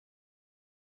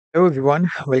Hello everyone,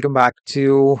 welcome back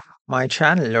to my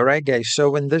channel. All right, guys.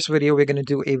 So in this video, we're going to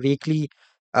do a weekly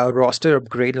roster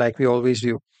upgrade like we always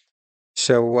do.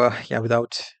 So yeah,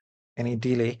 without any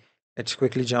delay, let's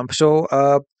quickly jump. So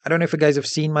I don't know if you guys have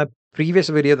seen my previous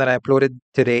video that I uploaded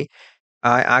today.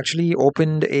 I actually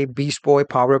opened a Beast Boy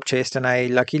power up chest, and I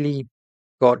luckily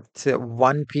got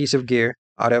one piece of gear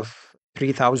out of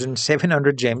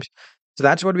 3,700 gems. So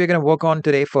that's what we're going to work on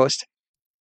today first.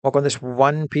 Work on this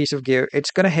one piece of gear. It's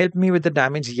going to help me with the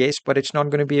damage, yes, but it's not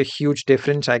going to be a huge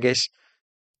difference, I guess.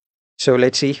 So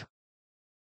let's see.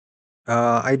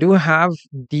 I do have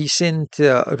decent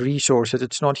resources.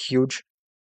 It's not huge.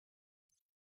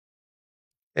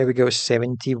 There we go,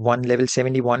 71, level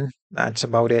 71. That's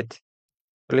about it.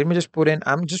 So let me just put in,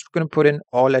 I'm just going to put in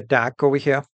all attack over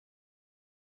here.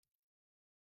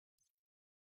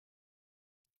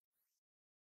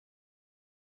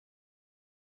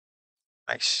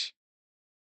 Nice.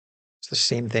 It's the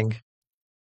same thing.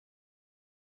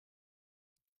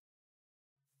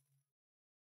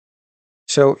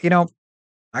 So,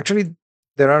 actually,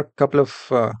 there are a couple of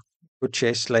good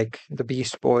chests, like the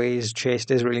Beast Boys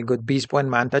chest is really good. Beast Boy and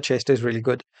Manta chest is really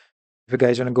good if you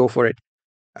guys want to go for it.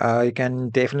 You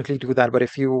can definitely do that. But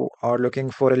if you are looking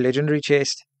for a legendary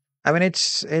chest, I mean,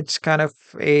 it's kind of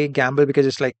a gamble because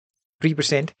it's like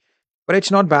 3%, but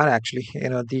it's not bad actually.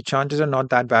 The chances are not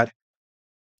that bad.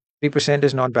 3%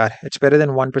 is not bad. It's better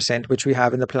than 1%, which we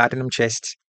have in the platinum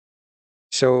chests.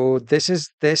 So this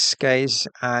is this, guys,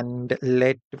 and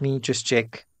let me just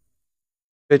check.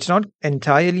 It's not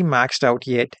entirely maxed out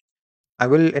yet. I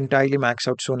will entirely max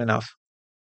out soon enough.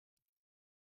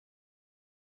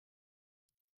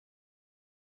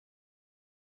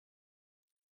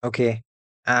 Okay.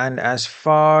 And as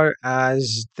far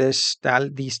as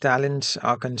these talents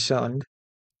are concerned,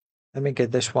 let me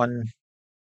get this one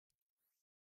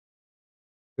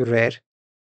to rare.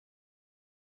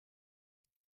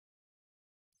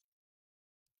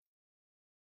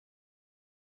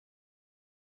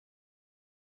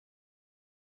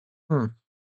 Hmm.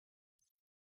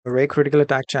 A rare critical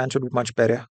attack chance would be much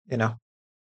better.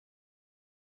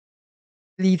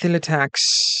 Lethal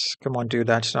attacks. Come on, dude.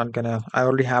 That's not gonna. I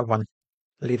already have one.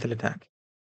 Lethal attack.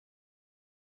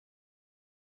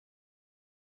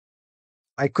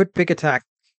 I could pick attack.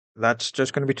 That's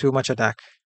just gonna be too much attack.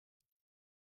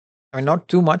 I mean, not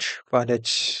too much, but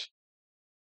it's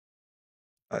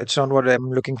not what I'm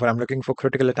looking for. I'm looking for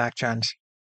critical attack chance.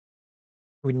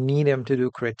 We need him to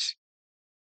do crits.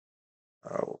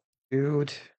 Oh,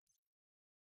 dude.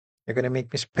 You're gonna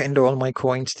make me spend all my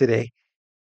coins today.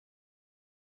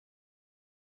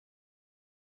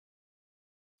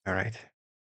 All right.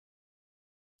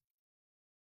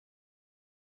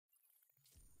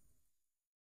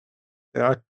 There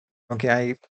are okay,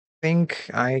 I think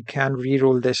I can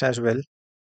re-roll this as well.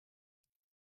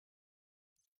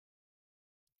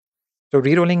 So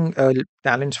re-rolling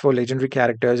talents for legendary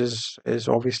characters is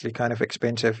obviously kind of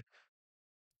expensive.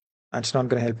 That's not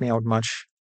going to help me out much,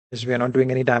 as we are not doing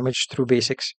any damage through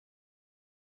basics.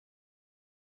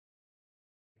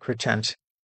 Crit chance.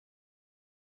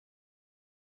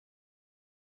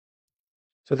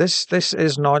 So this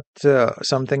is not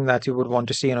something that you would want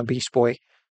to see in a Beast Boy.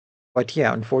 But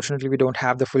yeah, unfortunately, we don't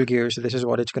have the full gear, so this is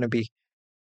what it's going to be.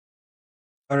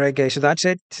 All right, guys. So that's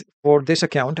it for this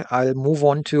account. I'll move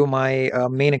on to my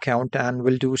main account, and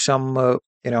we'll do some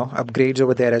upgrades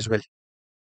over there as well.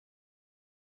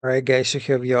 All right, guys. So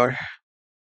here we are,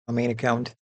 our main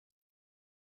account.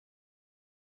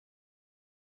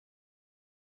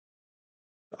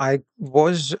 I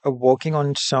was working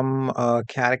on some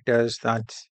characters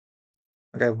that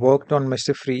like I worked on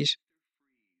Mr. Freeze.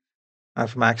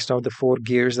 I've maxed out the 4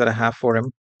 gears that I have for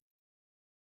him.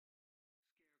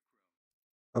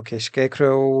 Okay,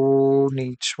 Scarecrow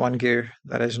needs 1 gear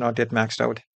that is not yet maxed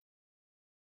out.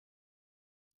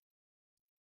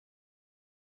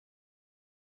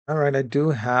 All right, I do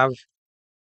have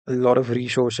a lot of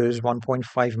resources,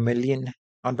 1.5 million.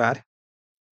 Not bad.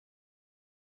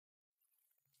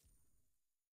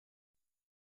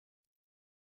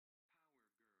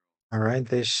 All right,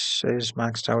 this is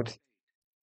maxed out.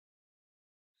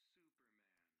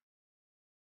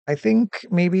 I think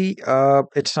maybe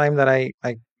it's time that I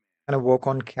kind of work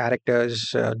on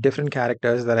characters, different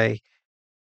characters that I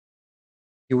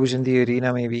use in the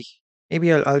arena.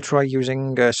 Maybe I'll try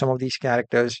using some of these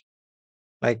characters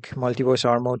like Multiverse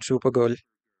Armored Supergirl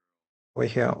over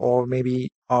here, or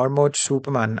maybe Armored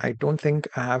Superman. I don't think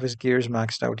I have his gears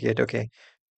maxed out yet. Okay,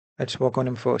 let's work on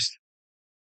him first.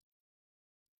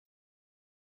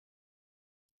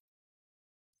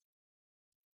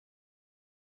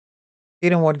 You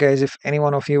know what, guys? If any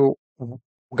one of you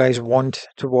guys want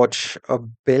to watch a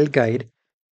build guide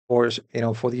for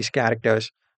for these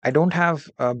characters. I don't have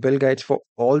build guides for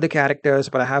all the characters,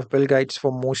 but I have build guides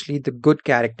for mostly the good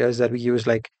characters that we use,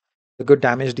 like the good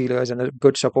damage dealers and the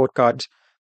good support cards.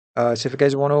 So if you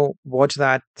guys want to watch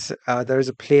that, there is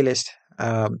a playlist.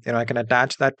 I can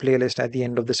attach that playlist at the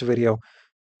end of this video. You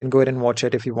can go ahead and watch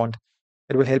it if you want.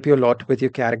 It will help you a lot with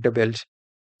your character builds.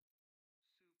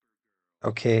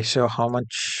 Okay, so how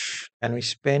much can we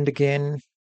spend again?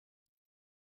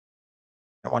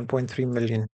 1.3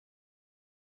 million.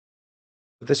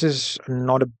 This is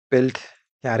not a built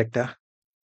character.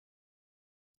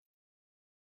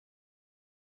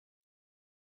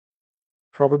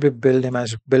 Probably build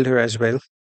her as well.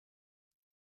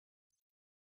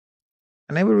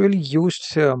 I never really used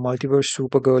Multiverse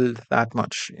Supergirl that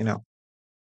much.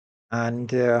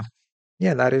 And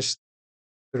yeah, that is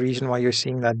the reason why you're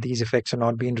seeing that these effects are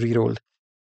not being rerolled.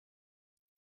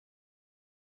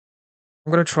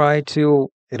 I'm gonna try to,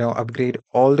 upgrade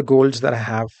all the golds that I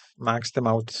have, max them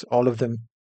out, all of them,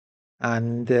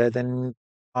 and then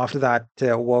after that,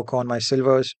 work on my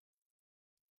silvers,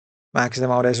 max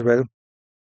them out as well,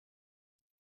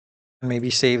 and maybe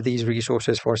save these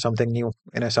resources for something new,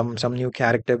 some new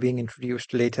character being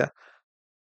introduced later.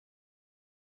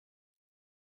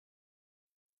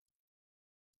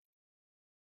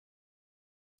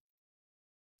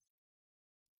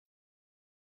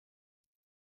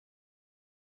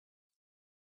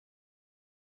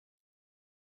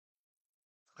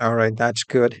 All right, that's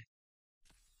good.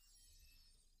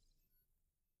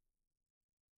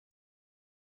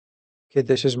 Okay,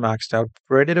 this is maxed out.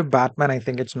 Predator Batman, I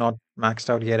think it's not maxed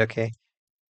out yet. Okay,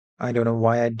 I don't know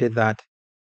why I did that.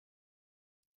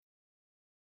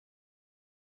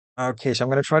 Okay, so I'm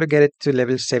gonna try to get it to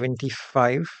level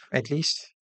 75 at least.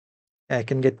 I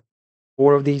can get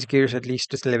four of these gears at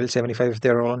least to level 75 if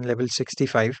they're all on level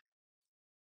 65,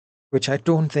 which I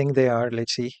don't think they are.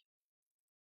 Let's see.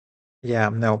 Yeah,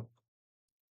 no.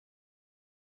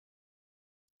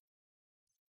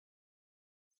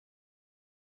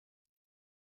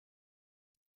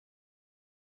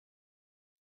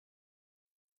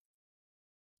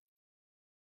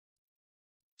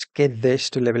 Let's get this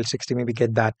to level 60, maybe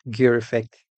get that gear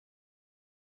effect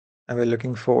that we're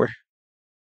looking for.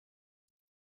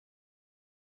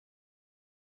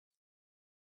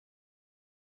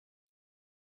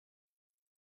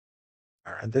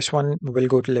 All right, this one will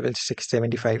go to level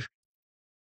 675.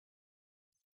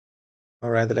 All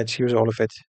right, let's use all of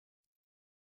it.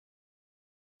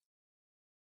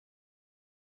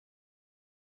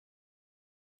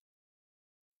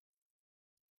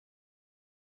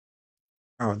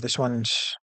 Oh, this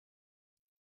one's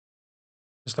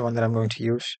is the one that I'm going to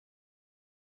use.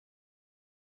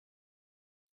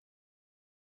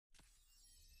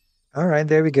 All right,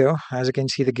 there we go. As you can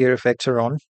see, the gear effects are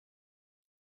on.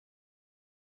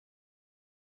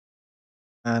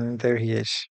 And there he is.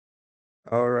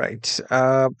 All right.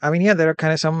 I mean, yeah, there are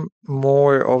kind of some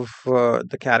more of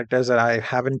the characters that I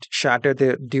haven't shattered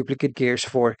the duplicate gears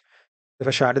for. If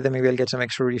I shatter them, maybe I'll get some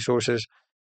extra resources.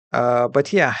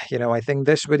 But yeah, I think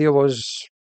this video was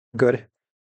good.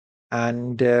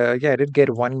 And yeah, I did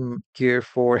get one gear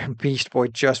for Beast Boy,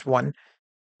 just one.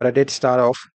 But I did start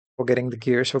off for getting the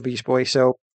gears for Beast Boy.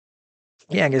 So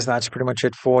yeah, I guess that's pretty much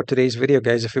it for today's video,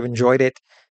 guys. If you've enjoyed it,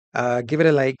 give it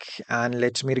a like and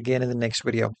let's meet again in the next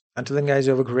video. Until then, guys,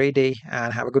 you have a great day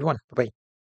and have a good one. Bye bye.